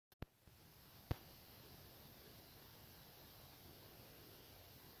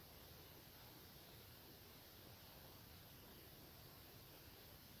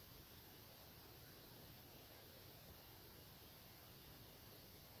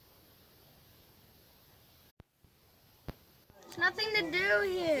nothing to do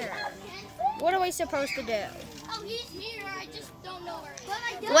here. What are we supposed to do? Oh, he's here. I just don't know where he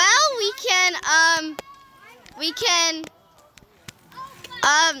is. Well, we can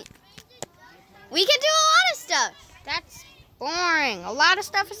do a lot of stuff. That's boring. A lot of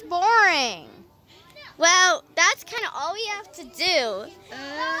stuff is boring. Well, that's kind of all we have to do.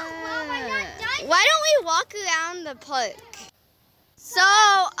 Why don't we walk around the park? So,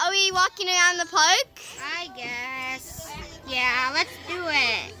 are we walking around the park? I guess. Yeah, let's do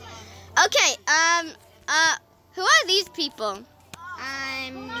it. Okay, who are these people?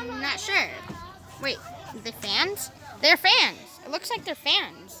 I'm not sure. Wait, the fans? They're fans. It looks like they're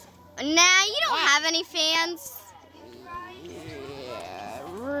fans. Nah, you don't have any fans. Yeah,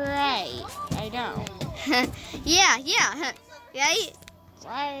 right. I don't. yeah, right?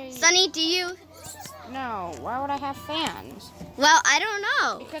 Why? Sunny, do you? No, why would I have fans? Well, I don't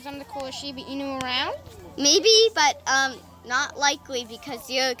know. Because I'm the coolest Shiba Inu around? Maybe, but not likely because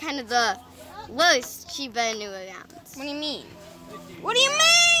you're kind of the worst Shiba Inu around. What do you mean? What do you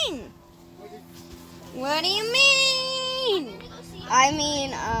mean? What do you mean? I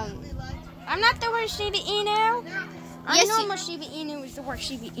mean, I'm not the worst Shiba Inu. Yes, I know my Shiba Inu is the worst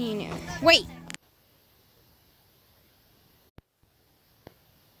Shiba Inu. Wait.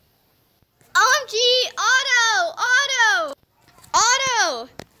 OMG, Auto! Auto,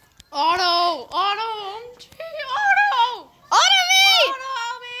 OMG, Auto! Auto me!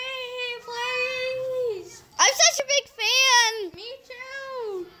 Auto me, please! I'm such a big fan! Me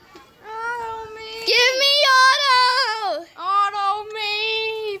too! Auto me! Give me Auto! Auto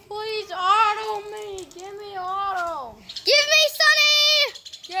me! Please, Auto me! Give me Auto! Give me Sunny!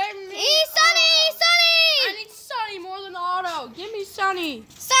 Give me Sunny! Auto. Sunny! I need Sunny more than Auto! Give me Sunny!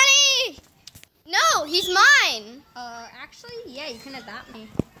 Sunny! No, he's mine! Actually, yeah, you can adopt me.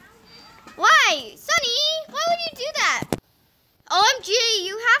 Why? Sunny, why would you do that? OMG,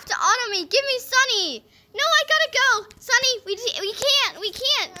 you have to auto me. Give me Sunny. No, I gotta go. Sunny, we can't.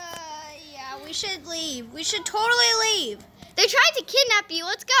 Yeah, we should leave. We should totally leave. They tried to kidnap you.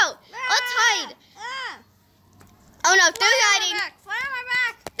 Let's go. Let's hide. Oh no, they're hiding. Fly on my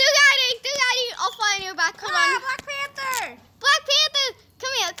back. They're hiding. I'll fly on your back. Hold on. Black Panther. Black Panther.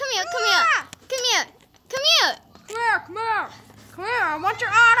 Come here. Come here. I want your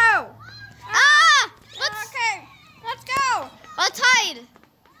auto. Okay, let's go. let's hide.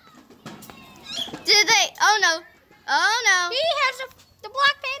 Did they? Oh no. He has the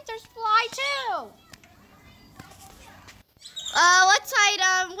Black Panthers fly too. Let's hide.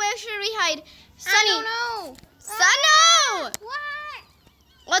 Where should we hide? Sunny. I don't know. Sunny.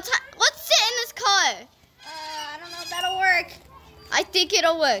 What? Let's sit in this car. I don't know if that'll work. I think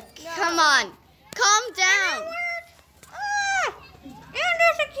it'll work. No. Come on. Calm down. And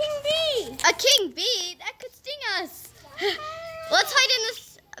there's a king bee. A king bee? That could sting us. Let's hide in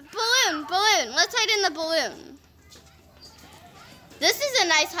this balloon. Let's hide in the balloon. This is a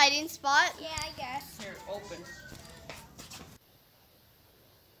nice hiding spot. Yeah, I guess. Here, open.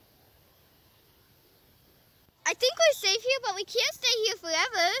 I think we're safe here, but we can't stay here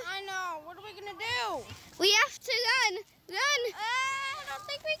forever. I know. What are we gonna do? We have to run. I don't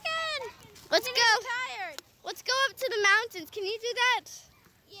think we can. Let's I'm go. tired. Let's go up to the mountains. Can you do that?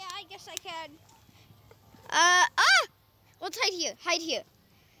 Yeah, I guess I can. Let's hide here.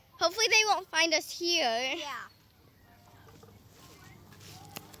 Hopefully they won't find us here. Yeah.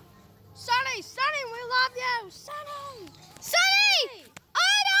 Sunny, we love you. Sunny.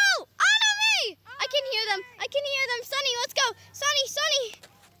 Auto me! I can hear them. Sunny, let's go. Sunny.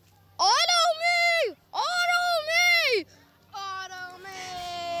 Auto me! Auto me.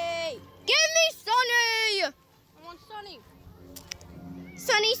 Give me Sunny! I want Sunny.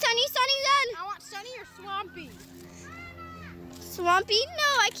 Sunny, run! I want Sunny or Swampy. Swampy?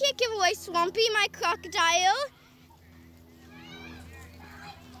 No, I can't give away Swampy, my crocodile.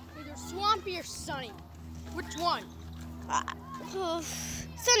 Either Swampy or Sunny. Which one?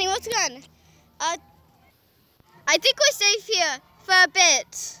 Sunny, what's going? I think we're safe here for a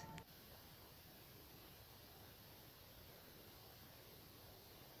bit.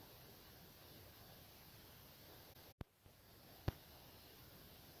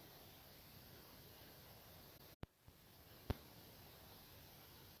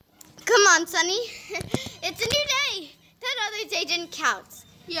 Come on, Sunny. It's a new day. That other day didn't count.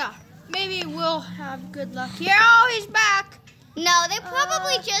 Yeah, maybe we'll have good luck here. Oh, he's back. No, they're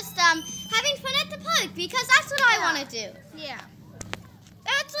probably just having fun at the park because that's what I want to do. Yeah.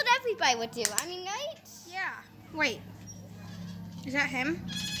 That's what everybody would do. I mean, right? Yeah. Wait. Is that him?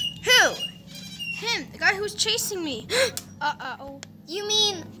 Who? Him, the guy who was chasing me. Uh-oh. You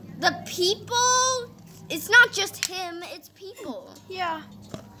mean the people it's not just him, it's people. Yeah.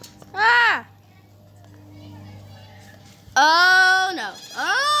 Ah! Oh no.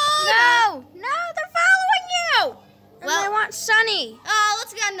 Oh No! No, they're following you! And Well- they want Sunny. Oh,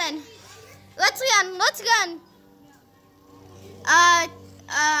 let's gun then. Let's gun.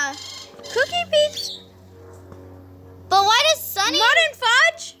 Cookie Peeps? But why does Sunny? Mud and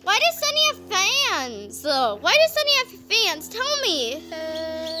Fudge? Why does Sunny have fans? Though? Why does Sunny have fans? Tell me.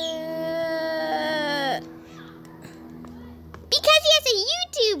 Because he has a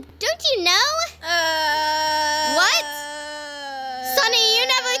YouTube. Don't you know? What? Sunny, you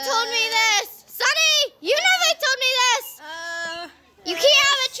never told me this. Sunny, you never told me this. You can't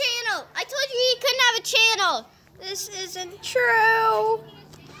have a channel. I told you you couldn't have a channel. This isn't true.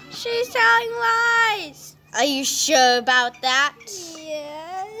 She's telling lies. Are you sure about that?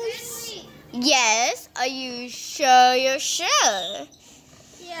 Yes. Yes. Are you sure you're sure?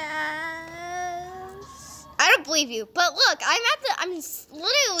 Yes. I don't believe you. But look, I'm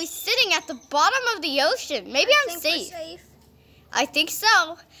literally sitting at the bottom of the ocean. Maybe I'm think we're safe. safe. I think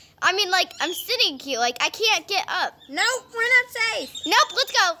so. I mean, like, I'm sitting here. Like, I can't get up. Nope, we're not safe. Nope,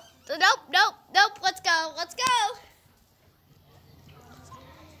 let's go. Nope, let's go. Let's go.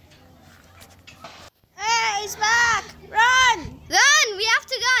 Hey, he's back. Run. Run, we have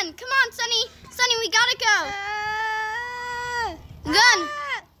to run. Come on, Sunny. Sunny, we gotta go. Run.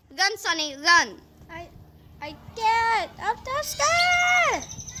 Run, Sunny, run. I can't. I'm so scared.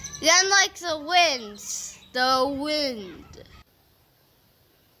 Run like the wind. The wind.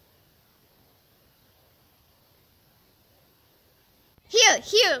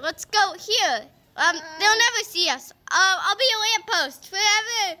 Here, let's go here. They'll never see us. I'll be a lamppost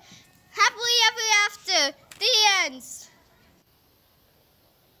forever. Happily ever after. The ends.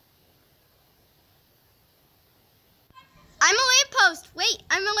 I'm a lamppost. Wait,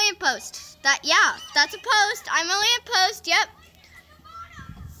 I'm a lamppost. That's a post. I'm a lamppost. Yep.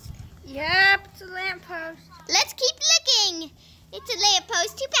 Yep, it's a lamppost. Let's keep looking. It's a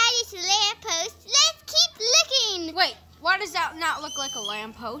lamppost. Too bad it's a lamppost. Let's keep looking. Wait, why does that not look like a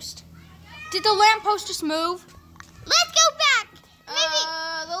lamppost? Did the lamppost just move? Let's go back. Maybe.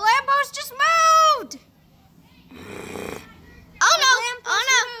 The lamppost just moved. Oh no! lamppost Oh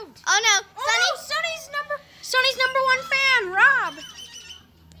no! moved. Oh no! Oh, Sunny's number one fan, Rob.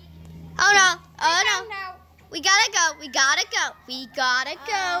 Oh no! Oh no! No. We gotta go. We gotta go. We gotta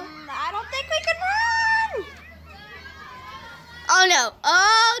go. I don't think we can run. Oh no!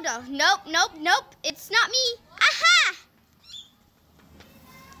 Oh no! Nope! It's not me. Aha!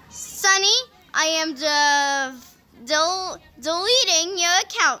 Sunny, I am deleting your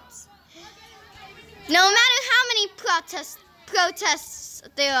accounts. No matter how many protests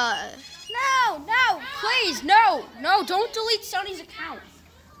there are. No, please, no, don't delete Sunny's account.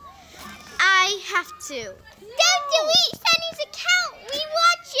 I have to. Don't delete Sunny's account. We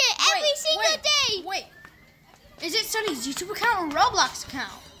watch it every single day. Wait. Is it Sunny's YouTube account or Roblox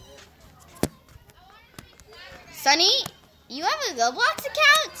account? Sunny, you have a Roblox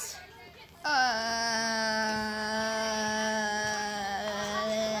account?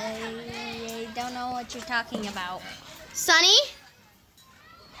 I don't know what you're talking about. Sunny,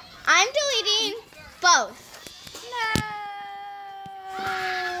 I'm deleting both. No.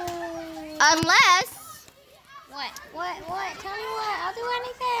 Unless, What? Tell me what. I'll do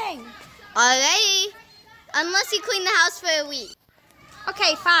anything. alrighty, unless you clean the house for a week.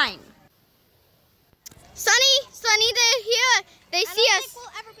 Okay, fine. Sunny, they're here. They see us. I don't think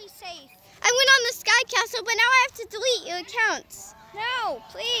we'll ever be safe. I went on the Sky Castle, but now I have to delete your accounts. No,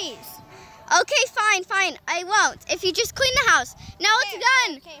 please. Okay, fine. I won't. If you just clean the house. Now let's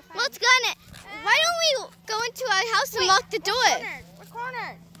gun. okay, fine. Let's gun it. Why don't we go into our house and lock the door? We're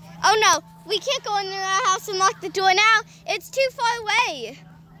cornered. Oh no, we can't go into our house and lock the door now. It's too far away.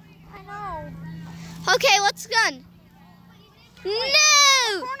 I know. Okay, let's gun.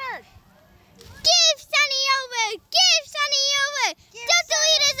 No! Cornered. Give Sunny over! Don't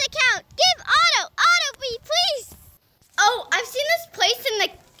delete his account! Give Otto, please! Oh, I've seen this place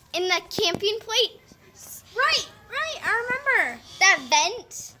in the camping plate. Right, I remember. That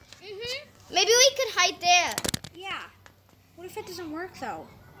vent. Mhm. Maybe we could hide there. Yeah. What if it doesn't work though?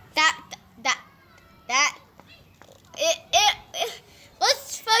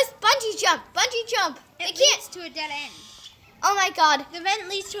 Let's first bungee jump. It leads to a dead end. Oh my god. The vent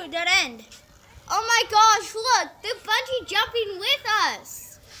leads to a dead end. Oh my gosh, look. They're bungee jumping with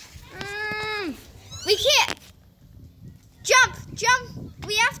us. We can't. Jump.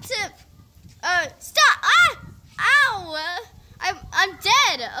 We have to stop. Ow. I'm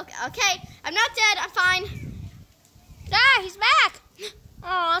dead. Okay. I'm not dead. I'm fine. He's back.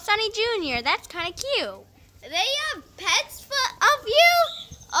 Oh, Sunny Sunny Jr. That's kind of cute. They have pets of you?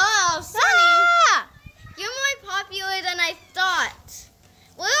 Oh, Sunny. Ah! You're more popular than I thought.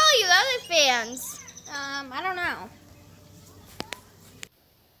 Where are all your other fans? I don't know.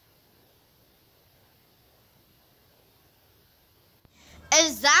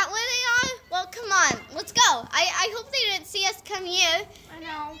 Is that where they are? Well, come on. Let's go. I hope they didn't see us come here. I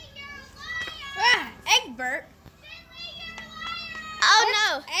know. Egbert.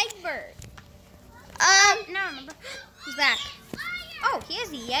 Oh, Egbert. no. No, remember. He's back. Oh, he has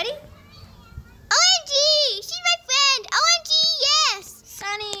a Yeti? OMG! She's my friend! OMG, yes!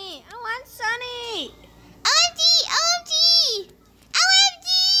 Sunny. I want Sunny. OMG! OMG! OMG!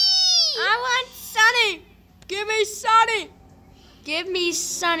 I want Sunny. Give me Sunny. Give me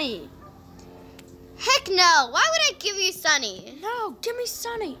Sunny. Heck no! Why would I give you Sunny? No, give me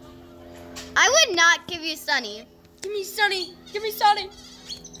Sunny. I would not give you Sunny. Give me Sunny. Give me Sunny.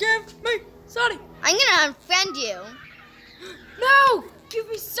 Give me Sunny. I'm gonna unfriend you. No! Give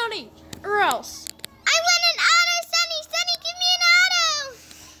me Sunny. Or else. I want an auto, Sunny! Sunny, give me an auto!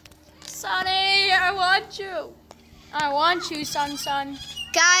 Sunny, I want you. I want you, son.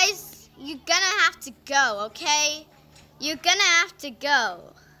 Guys, you're gonna have to go, okay? You're gonna have to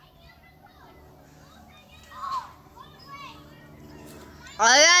go.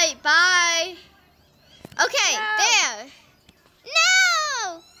 Alright, bye. Okay, No. there.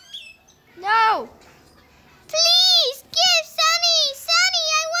 No! No. Please, give Sunny! Sunny,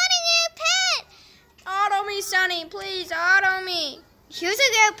 I want a new pet! Auto me, Sunny. Please, auto me. Here's a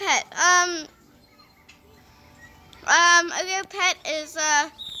real pet. A real pet is,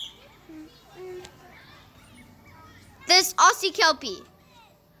 this Aussie Kelpie.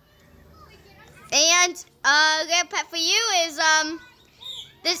 And, a real pet for you is,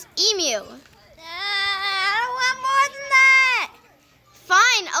 this emu. I don't want more than that.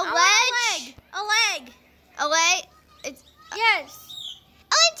 Fine, a I leg. want a leg. A leg. It's, Yes.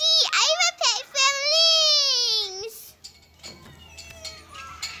 OMG, I have a pet from Lynx.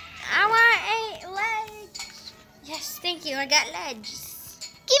 I want a leg. Yes, thank you. I got legs.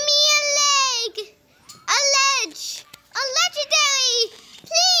 Give me a leg. A ledge. A legendary.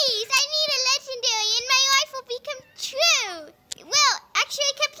 Please, I need a legendary and my life will become true. Well,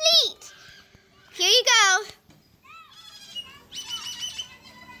 actually complete. Here you go.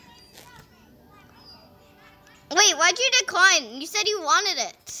 Wait, why'd you decline? You said you wanted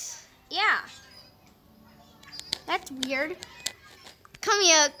it. Yeah. That's weird. Come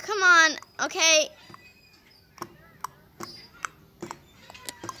here, come on, okay?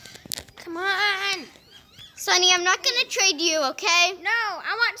 Come on. Sunny, I'm not gonna trade you, okay? No,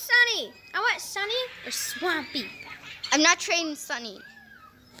 I want Sunny. I want Sunny or Swampy. I'm not trading Sunny.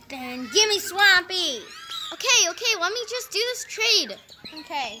 Then give me Swampy. Okay, let me just do this trade.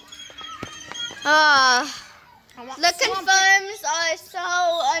 Okay. I want The Swampy. confirms are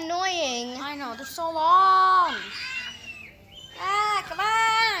so annoying. I know, they're so long. Ah, come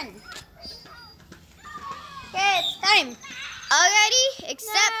on. Okay, it's time. Already?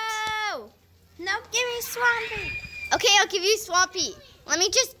 Except, No, give me Swampy. okay, I'll give you Swampy. Let me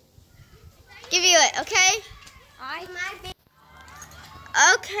just give you it, okay?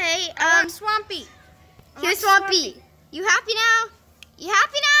 Okay, I want Swampy. I here's want Swampy. You happy now? You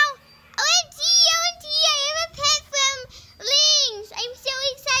happy now? OMG, I have a pet from Lynx. I'm so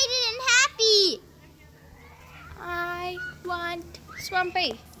excited and happy. I want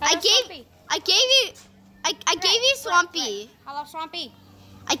Swampy. I gave you Swampy. Right. Hello, Swampy.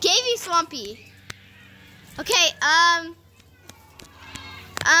 I gave you Swampy. Okay, I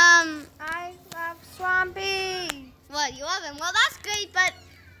love Swampy. well, you love him. Well, that's great, but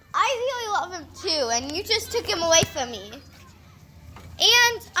I really love him too, and you just took him away from me.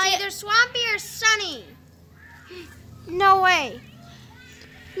 And Either Swampy or Sunny. No way.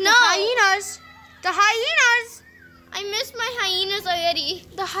 no, The hyenas. The hyenas. I miss my hyenas already.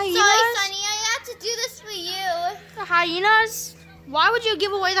 The hyenas. Sorry, Sunny, I have to do this for you. The hyenas. Why would you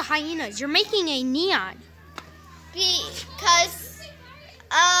give away the hyenas? You're making a neon. Because,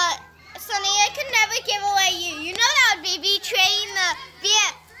 Sunny, I could never give away you. You know that would be betraying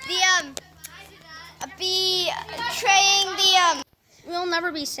We'll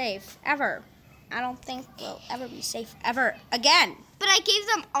never be safe, ever. I don't think we'll ever be safe, ever, again. But I gave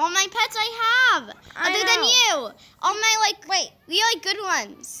them all my pets I have, other than you. All my, really good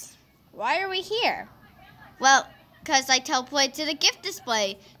ones. Why are we here? Well, because I teleported to the gift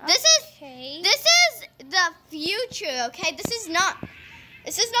display. This is the future, okay? This is not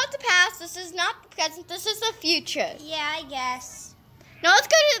the past. This is not the present. This is the future. Yeah, I guess. Now let's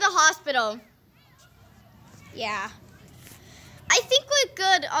go to the hospital. Yeah. I think we're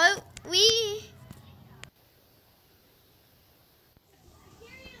good. good. We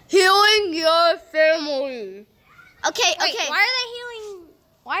healing your family. Okay, Wait, okay.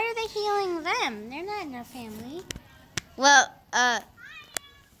 Why are they healing them? They're not in a family. Well,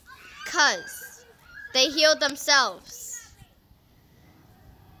 'cause they healed themselves.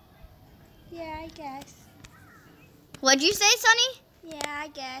 Yeah, I guess. What'd you say, Sunny? Yeah, I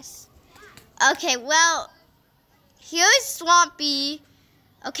guess. Okay, well, here's Swampy.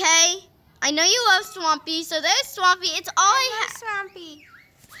 Okay, I know you love Swampy, so there's Swampy. It's all I have. Swampy.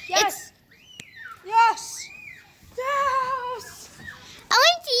 Yes. Yes. Yes.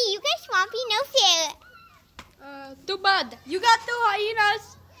 OMG, you got Swampy, no fair. Too bad. You got 2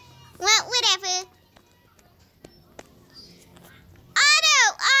 hyenas. Well, whatever.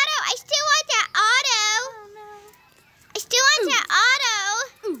 Otto, I still want that Otto. Oh no. I still want that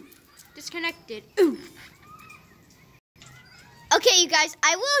Otto. Ooh. Disconnected. Ooh. Okay, you guys,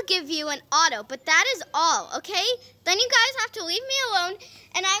 I will give you an Otto, but that is all, okay? Then you guys have to leave me alone,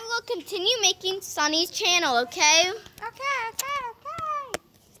 and I will continue making Sunny's channel, okay? Okay.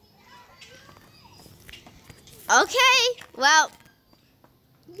 Okay, well,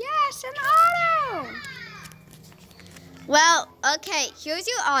 Yes, an auto. well, okay, here's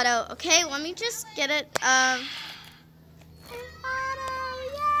your Otto, okay? Let me just get it, An auto,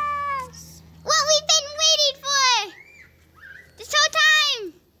 yes. What we've been waiting for this whole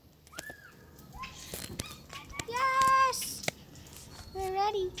time. Yes. We're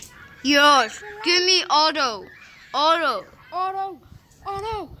ready. Yes, give me Otto. Auto.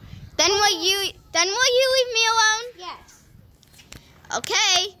 Then will you leave me alone? Yes.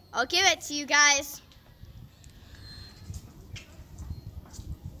 Okay, I'll give it to you guys.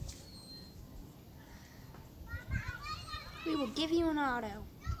 We will give you an auto.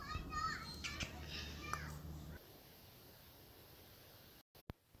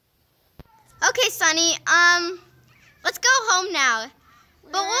 Okay, Sunny, let's go home now.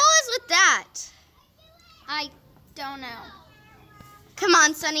 But what was with that? I don't know. Come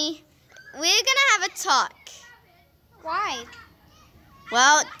on, Sunny. We're gonna have a talk. Why?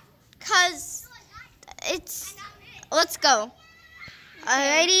 Well, 'cause let's go.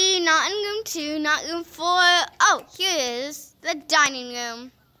 Alrighty, not in room 2, not room 4. Oh, here is the dining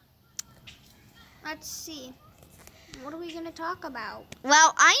room. Let's see. What are we going to talk about?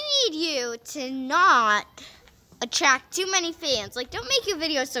 Well, I need you to not attract too many fans. Like, don't make your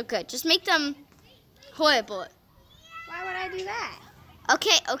videos so good. Just make them horrible. Why would I do that?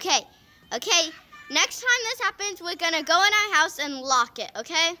 Okay. Next time this happens, we're going to go in our house and lock it,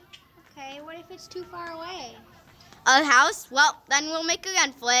 okay? Okay, what if it's too far away? A house? Well, then we'll make a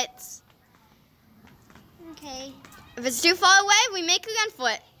run for it. Okay. If it's too far away, we make a run for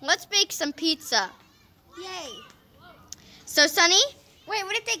it. Let's bake some pizza. Yay. So, Sunny? Wait,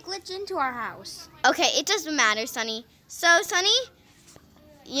 what if they glitch into our house? Okay, it doesn't matter, Sunny. So, Sunny,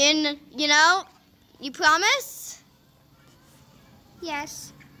 you know, you promise?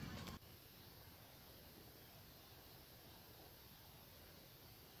 Yes.